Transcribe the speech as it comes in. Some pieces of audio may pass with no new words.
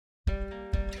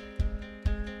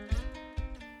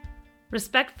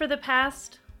Respect for the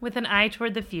past with an eye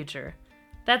toward the future.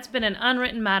 That's been an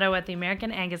unwritten motto at the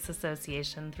American Angus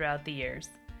Association throughout the years.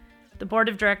 The board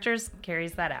of directors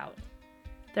carries that out.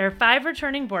 There are 5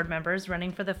 returning board members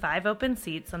running for the 5 open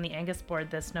seats on the Angus board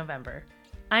this November.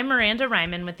 I'm Miranda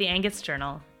Ryman with the Angus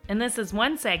Journal, and this is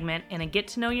one segment in a Get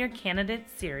to Know Your Candidate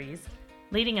series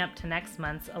leading up to next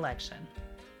month's election.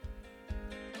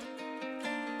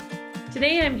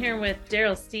 Today I'm here with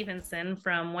Darrell Stevenson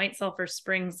from White Sulphur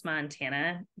Springs,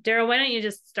 Montana. Darrell, why don't you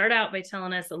just start out by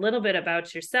telling us a little bit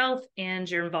about yourself and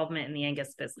your involvement in the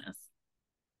Angus business?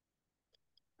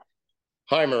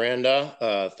 Hi,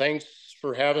 Miranda. Thanks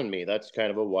for having me. That's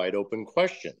kind of a wide open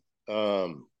question.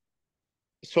 So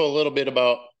a little bit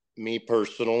about me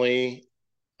personally.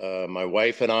 My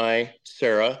wife and I,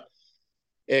 Sarah,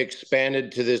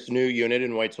 expanded to this new unit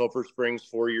in White Sulphur Springs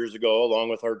 4 years ago, along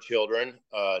with our children,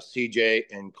 CJ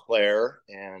and Claire,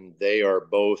 and they are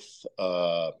both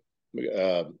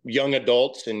young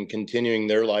adults and continuing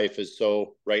their life as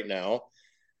so right now.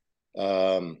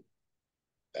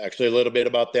 Actually, a little bit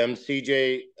about them.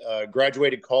 CJ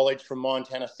graduated college from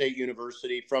Montana State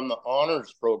University from the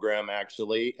honors program,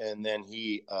 actually, and then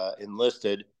he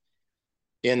enlisted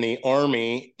in the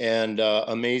Army and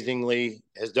amazingly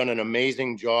has done an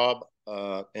amazing job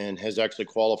and has actually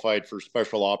qualified for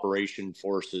Special Operation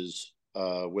Forces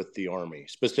with the Army,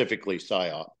 specifically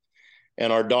PSYOP.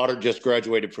 And our daughter just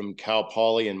graduated from Cal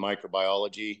Poly in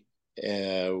microbiology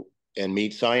and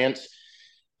meat science.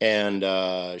 And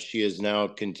she is now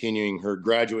continuing her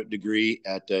graduate degree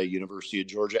at the University of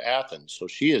Georgia, Athens. So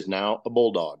she is now a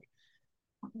Bulldog.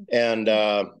 And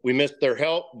we missed their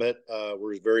help, but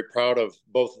we're very proud of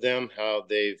both of them, how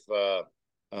they've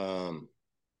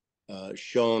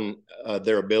shown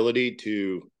their ability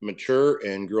to mature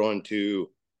and grow into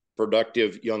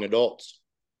productive young adults.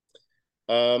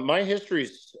 My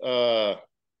history's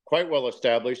quite well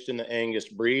established in the Angus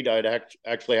breed. I'd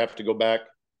actually have to go back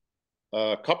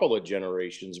a couple of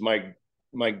generations. My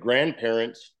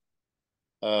grandparents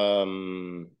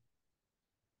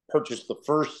purchased the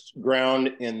first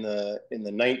ground in the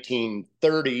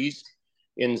 1930s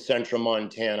in central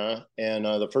Montana, and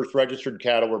the first registered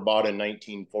cattle were bought in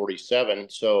 1947.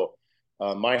 So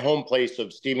my home place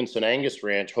of Stevenson Angus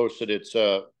Ranch hosted its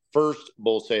first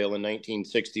bull sale in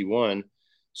 1961.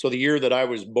 So the year that I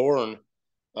was born,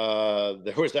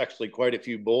 there was actually quite a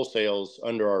few bull sales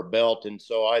under our belt, and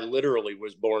so I literally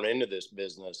was born into this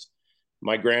business.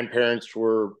 My grandparents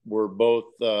were both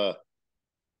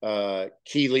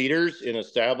key leaders in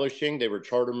establishing. They were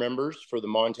charter members for the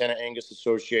Montana Angus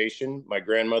Association. My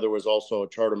grandmother was also a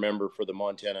charter member for the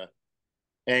Montana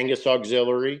Angus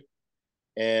Auxiliary.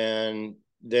 And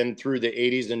then through the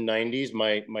 80s and 90s,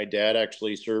 my dad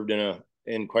actually served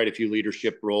in quite a few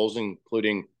leadership roles,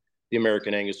 including the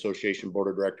American Angus Association Board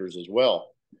of Directors as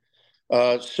well.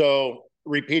 So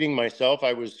repeating myself,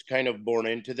 I was kind of born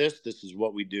into this. This is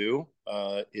what we do.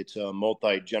 It's a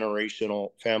multi-generational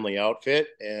family outfit,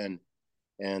 and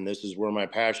this is where my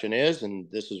passion is, and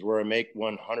this is where I make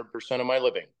 100% of my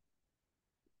living.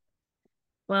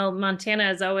 Well,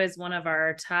 Montana is always one of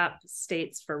our top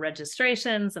states for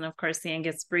registrations, and of course the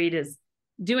Angus breed is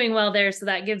doing well there, so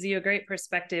that gives you a great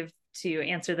perspective to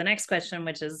answer the next question,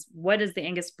 which is, what does the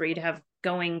Angus breed have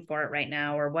going for it right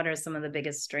now, or what are some of the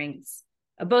biggest strengths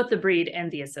of both the breed and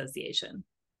the association?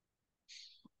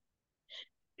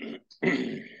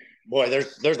 Boy,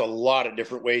 there's a lot of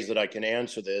different ways that I can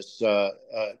answer this. To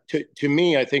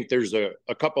me, I think there's a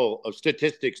couple of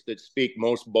statistics that speak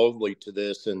most boldly to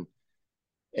this,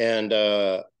 and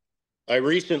I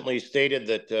recently stated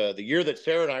that the year that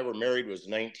Sarah and I were married was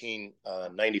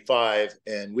 1995,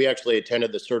 and we actually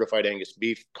attended the Certified Angus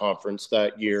Beef Conference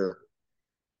that year.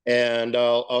 And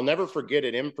I'll never forget,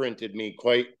 it imprinted me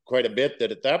quite a bit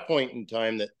that at that point in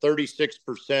time that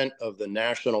 36% of the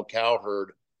national cow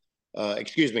herd,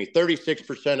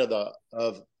 36%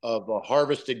 of the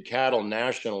harvested cattle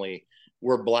nationally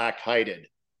were black-hided.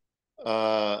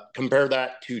 Compare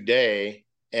that today,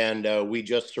 and we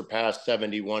just surpassed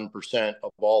 71%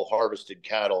 of all harvested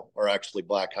cattle are actually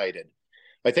black-hided.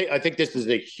 I think this is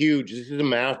a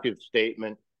massive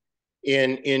statement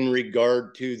in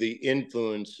regard to the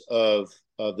influence of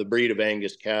the breed of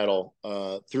Angus cattle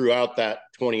throughout that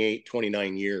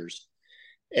 29 years.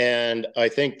 And I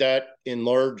think that in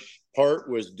large part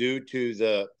was due to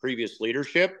the previous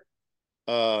leadership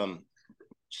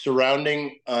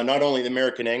surrounding not only the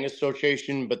American Angus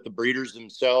Association, but the breeders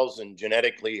themselves, and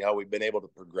genetically how we've been able to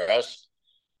progress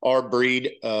our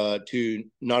breed to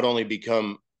not only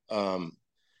become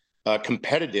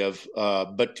competitive,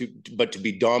 but to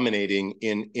be dominating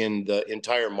in the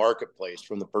entire marketplace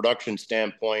from the production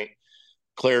standpoint,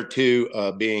 Claire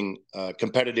 2 being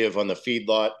competitive on the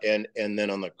feedlot and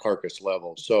then on the carcass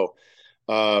level. So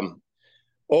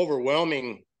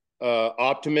overwhelming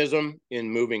optimism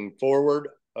in moving forward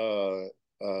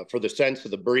for the sense of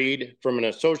the breed. From an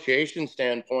association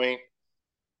standpoint,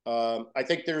 I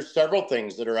think there's several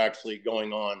things that are actually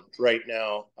going on right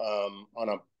now on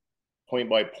a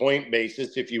point-by-point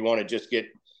basis. If you want to just get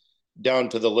down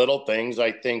to the little things,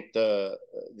 I think the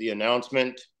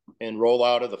announcement and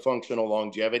rollout of the functional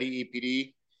longevity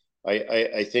EPD,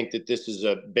 I think that this is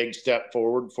a big step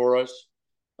forward for us.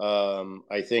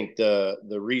 I think the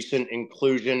recent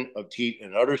inclusion of teat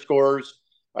and udder scores,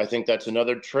 I think that's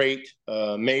another trait,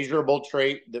 measurable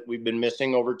trait that we've been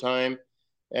missing over time.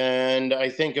 And I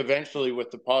think eventually with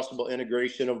the possible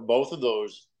integration of both of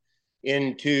those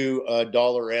into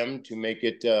 $M to make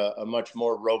it a much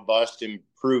more robust,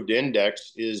 improved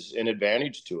index is an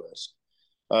advantage to us.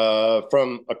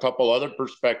 From a couple other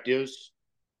perspectives,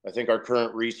 I think our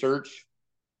current research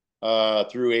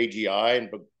through AGI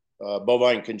and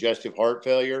bovine congestive heart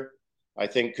failure, I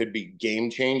think could be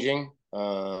game-changing.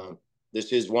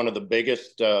 This is one of the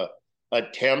biggest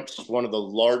attempts, one of the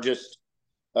largest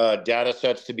data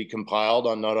sets to be compiled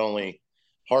on not only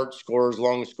heart scores,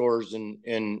 lung scores,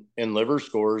 and liver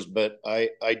scores, but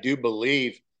I do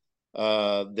believe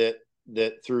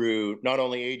that through not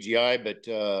only AGI but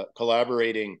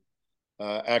collaborating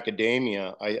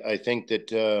academia, I think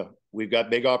that we've got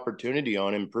big opportunity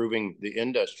on improving the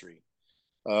industry.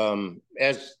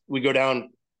 As we go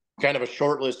down kind of a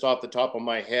short list off the top of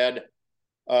my head,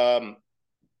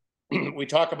 we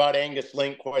talk about Angus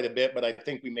Link quite a bit, but I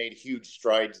think we made huge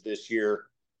strides this year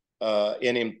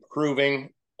in improving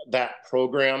that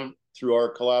program through our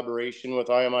collaboration with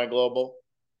IMI Global.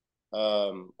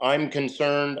 I'm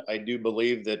concerned. I do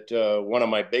believe that one of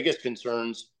my biggest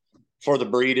concerns for the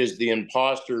breed is the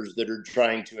imposters that are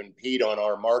trying to impede on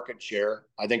our market share.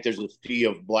 I think there's a sea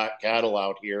of black cattle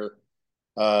out here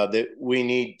that we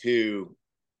need to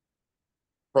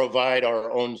provide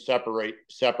our own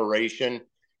separation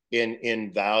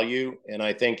in value, and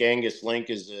I think Angus Link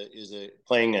is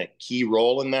playing a key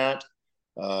role in that,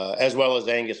 as well as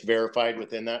Angus Verified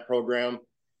within that program.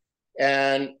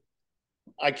 And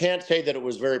I can't say that it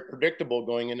was very predictable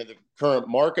going into the current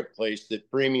marketplace that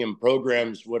premium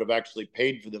programs would have actually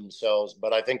paid for themselves,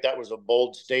 but I think that was a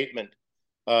bold statement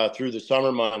through the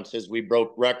summer months as we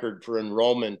broke record for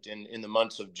enrollment in the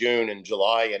months of June and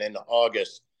July and into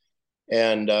August.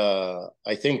 And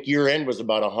I think year end was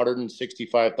about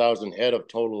 165,000 head of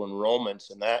total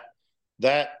enrollments. And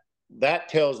that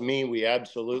tells me we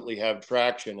absolutely have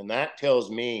traction. And that tells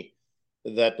me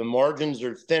that the margins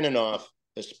are thin enough,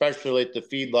 especially at the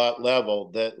feedlot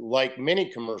level, that like many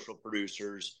commercial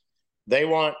producers, they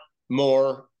want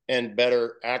more and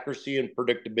better accuracy and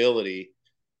predictability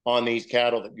on these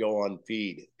cattle that go on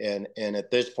feed. And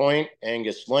at this point,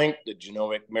 Angus Link, the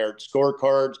genomic merit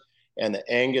scorecards, and the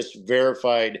Angus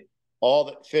Verified, all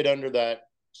that fit under that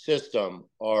system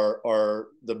are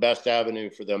the best avenue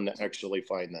for them to actually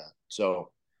find that.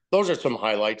 So those are some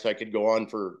highlights. I could go on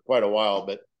for quite a while,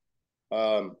 but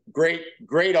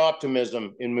great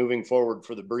optimism in moving forward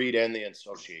for the breed and the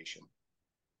association.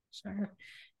 Sure.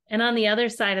 And on the other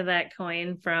side of that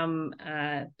coin, from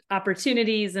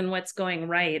opportunities and what's going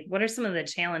right, what are some of the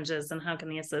challenges and how can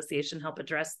the association help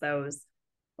address those?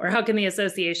 Or how can the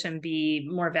association be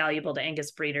more valuable to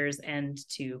Angus breeders and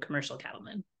to commercial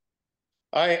cattlemen?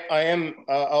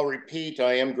 I'll repeat,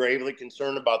 I am gravely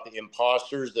concerned about the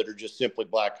imposters that are just simply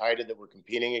black-hided that we're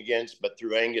competing against, but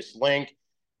through Angus Link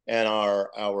and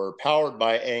our Powered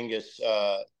by Angus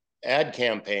ad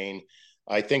campaign,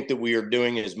 I think that we are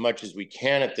doing as much as we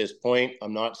can at this point.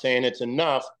 I'm not saying it's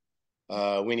enough.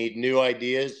 We need new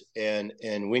ideas, and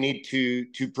we need to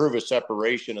prove a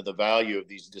separation of the value of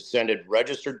these descended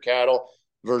registered cattle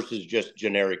versus just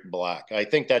generic black. I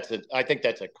think that's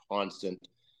a constant.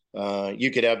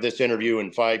 You could have this interview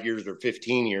in 5 years or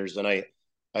 15 years, and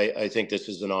I think this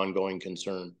is an ongoing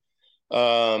concern.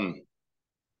 From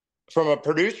a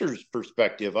producer's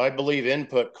perspective, I believe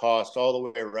input costs all the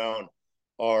way around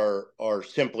are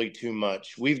simply too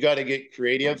much. We've got to get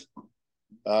creative.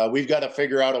 We've got to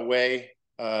figure out a way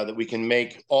that we can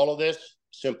make all of this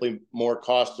simply more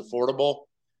cost affordable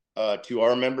to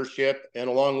our membership. And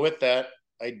along with that,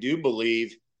 I do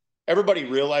believe everybody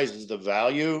realizes the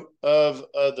value of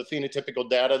the phenotypical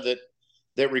data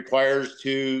that requires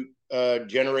to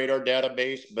generate our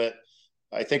database. But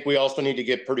I think we also need to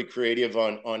get pretty creative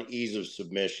on ease of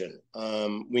submission.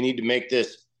 We need to make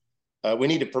this, we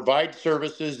need to provide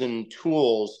services and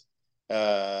tools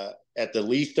at the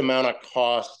least amount of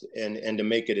cost and to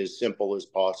make it as simple as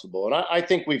possible. And I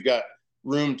think we've got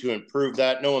room to improve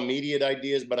that. No immediate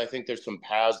ideas, but I think there's some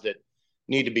paths that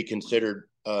need to be considered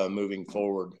moving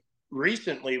forward.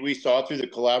 Recently, we saw through the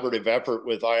collaborative effort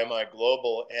with IMI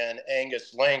Global and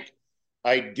Angus Link,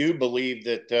 I do believe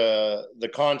that the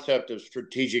concept of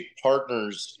strategic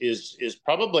partners is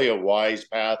probably a wise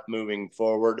path moving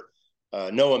forward.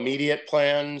 No immediate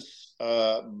plans,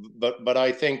 but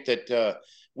I think that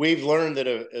we've learned that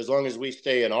as long as we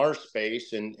stay in our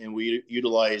space and we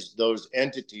utilize those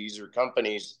entities or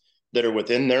companies that are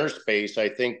within their space, I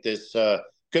think this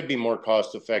could be more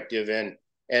cost effective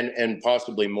and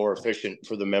possibly more efficient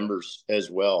for the members as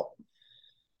well.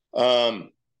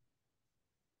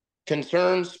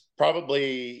 Concerns,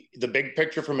 probably the big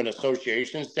picture from an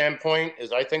association standpoint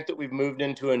is I think that we've moved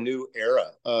into a new era.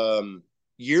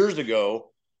 Years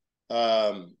ago,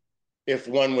 if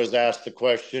one was asked the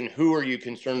question, who are you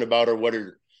concerned about or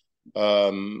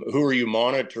who are you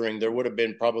monitoring, there would have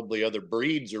been probably other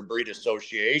breeds or breed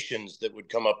associations that would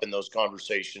come up in those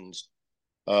conversations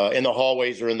in the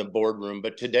hallways or in the boardroom.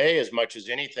 But today, as much as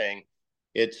anything,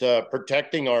 it's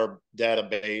protecting our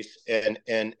database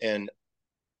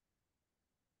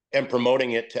and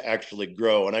promoting it to actually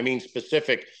grow. And I mean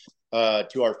specific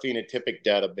to our phenotypic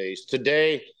database.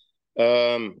 Today,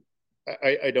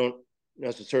 I don't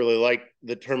necessarily like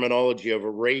the terminology of a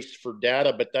race for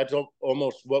data, but that's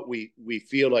almost what we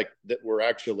feel like that we're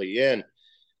actually in.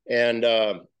 And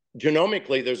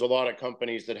genomically, there's a lot of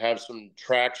companies that have some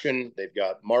traction. They've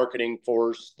got marketing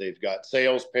force, they've got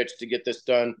sales pitch to get this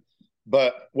done.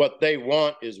 But what they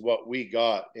want is what we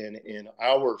got. And in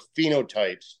our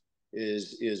phenotypes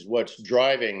is what's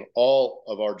driving all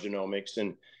of our genomics.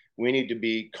 And we need to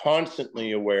be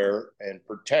constantly aware and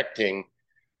protecting,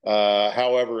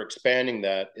 however, expanding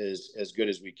that is as good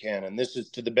as we can. And this is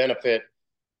to the benefit,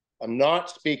 I'm not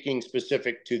speaking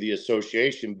specific to the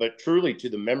association, but truly to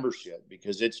the membership,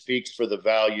 because it speaks for the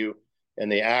value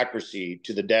and the accuracy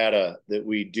to the data that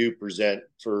we do present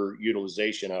for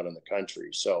utilization out in the country.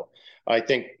 So I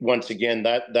think, once again,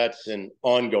 that's an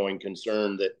ongoing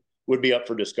concern that would be up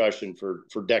for discussion for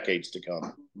decades to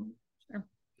come. Sure.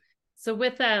 So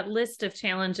with that list of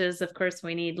challenges, of course,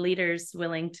 we need leaders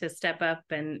willing to step up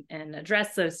and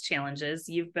address those challenges.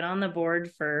 You've been on the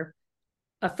board for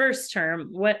a first term.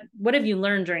 What have you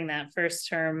learned during that first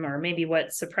term, or maybe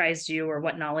what surprised you, or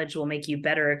what knowledge will make you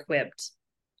better equipped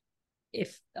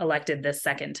if elected this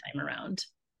second time around?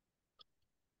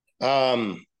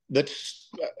 That's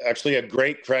actually a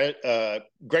great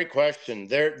question.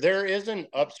 There is an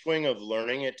upswing of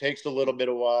learning. It takes a little bit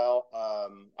of while.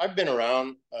 I've been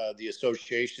around the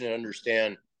association and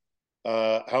understand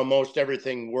how most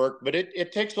everything worked, but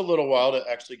it takes a little while to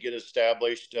actually get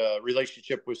established.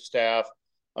 Relationship with staff,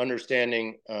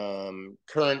 understanding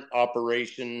current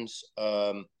operations.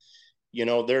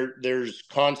 There's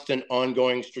constant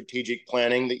ongoing strategic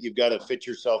planning that you've got to fit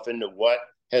yourself into what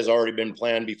has already been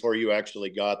planned before you actually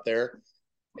got there.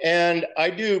 And I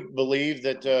do believe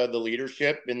that the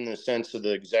leadership, in the sense of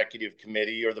the executive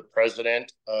committee or the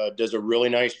president, does a really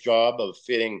nice job of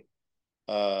fitting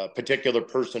particular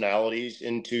personalities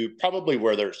into probably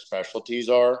where their specialties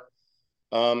are.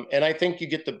 And I think you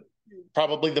get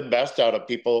probably the best out of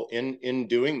people in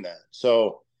doing that.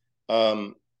 So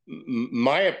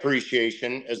my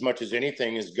appreciation, as much as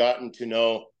anything, has gotten to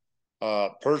know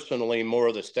personally more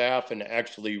of the staff and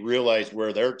actually realize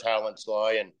where their talents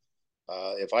lie. And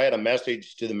if I had a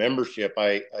message to the membership,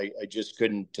 I just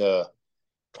couldn't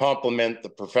compliment the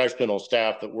professional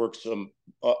staff that works on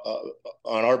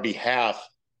our behalf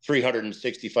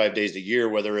 365 days a year,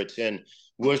 whether it's in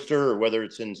Worcester or whether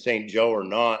it's in St. Joe or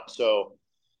not. So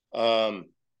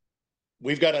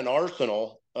we've got an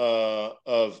arsenal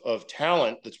of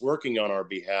talent that's working on our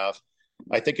behalf.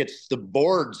 I think it's the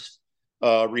board's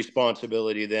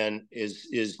responsibility then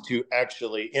is to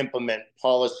actually implement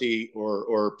policy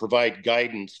or provide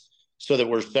guidance so that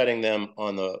we're setting them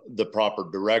on the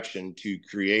proper direction to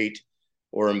create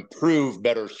or improve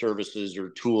better services or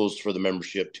tools for the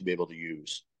membership to be able to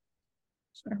use.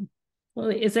 Sure. Well,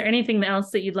 is there anything else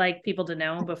that you'd like people to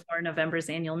know before November's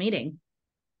annual meeting?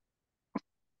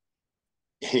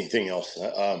 Anything else?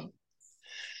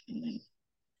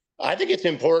 I think it's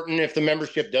important, if the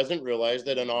membership doesn't realize,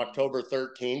 that on October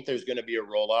 13th, there's going to be a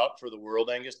rollout for the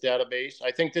World Angus database. I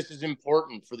think this is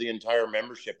important for the entire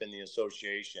membership in the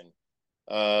association.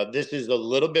 This is a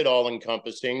little bit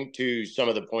all-encompassing to some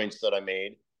of the points that I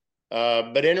made.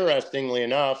 But interestingly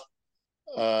enough,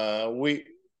 we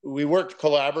worked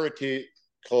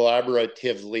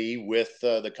collaboratively with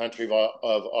the country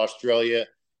of Australia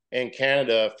and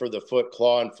Canada for the foot,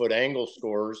 claw, and foot angle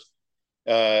scores.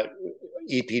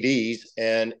 EPDs,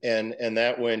 and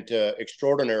that went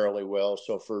extraordinarily well.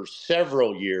 So for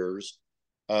several years,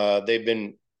 they've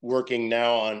been working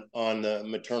now on the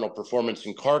maternal performance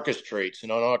and carcass traits,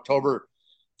 and on October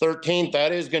 13th,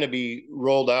 that is going to be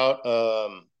rolled out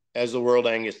as the World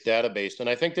Angus database. And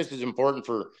I think this is important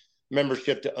for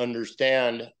membership to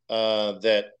understand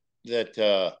that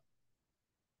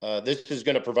this is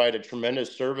going to provide a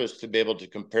tremendous service to be able to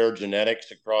compare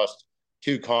genetics across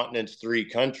 2 continents, 3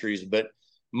 countries. But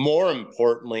more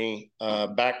importantly,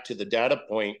 back to the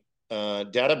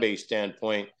database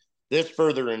standpoint, this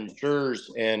further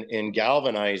ensures and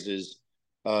galvanizes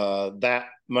that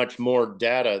much more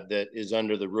data that is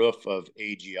under the roof of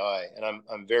AGI. And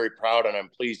I'm very proud and I'm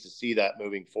pleased to see that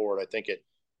moving forward. I think it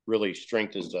really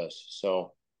strengthens us.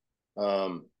 So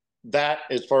that,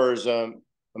 as far as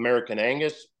American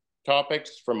Angus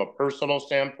topics from a personal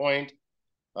standpoint,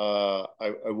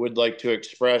 I would like to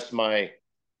express my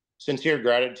sincere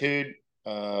gratitude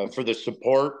for the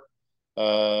support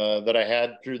that I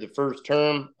had through the first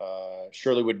term.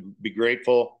 Surely would be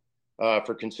grateful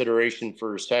for consideration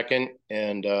for a second,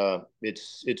 and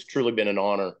it's truly been an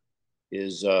honor,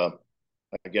 is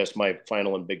I guess my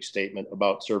final and big statement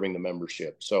about serving the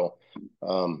membership. So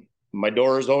my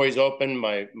door is always open.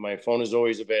 My phone is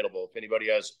always available. If anybody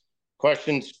has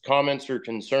questions, comments, or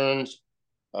concerns,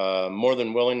 more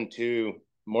than willing to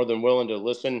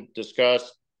listen,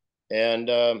 discuss, and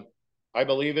I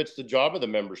believe it's the job of the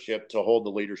membership to hold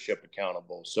the leadership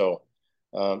accountable. So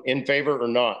in favor or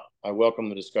not, I welcome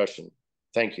the discussion.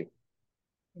 Thank you.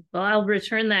 Well, I'll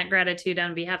return that gratitude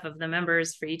on behalf of the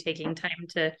members for you taking time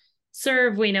to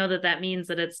serve. We know that means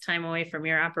that it's time away from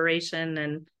your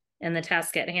operation and the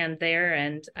task at hand there.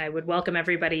 And I would welcome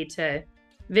everybody to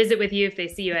visit with you if they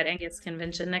see you at Angus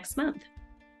Convention next month.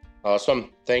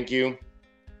 Awesome. Thank you.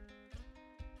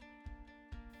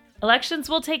 Elections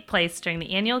will take place during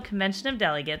the annual Convention of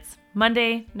Delegates,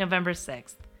 Monday, November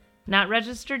 6th. Not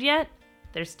registered yet?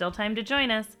 There's still time to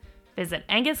join us. Visit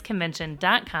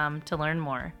angusconvention.com to learn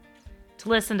more. To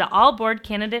listen to all board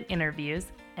candidate interviews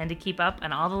and to keep up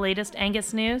on all the latest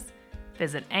Angus news,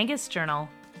 visit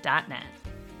angusjournal.net.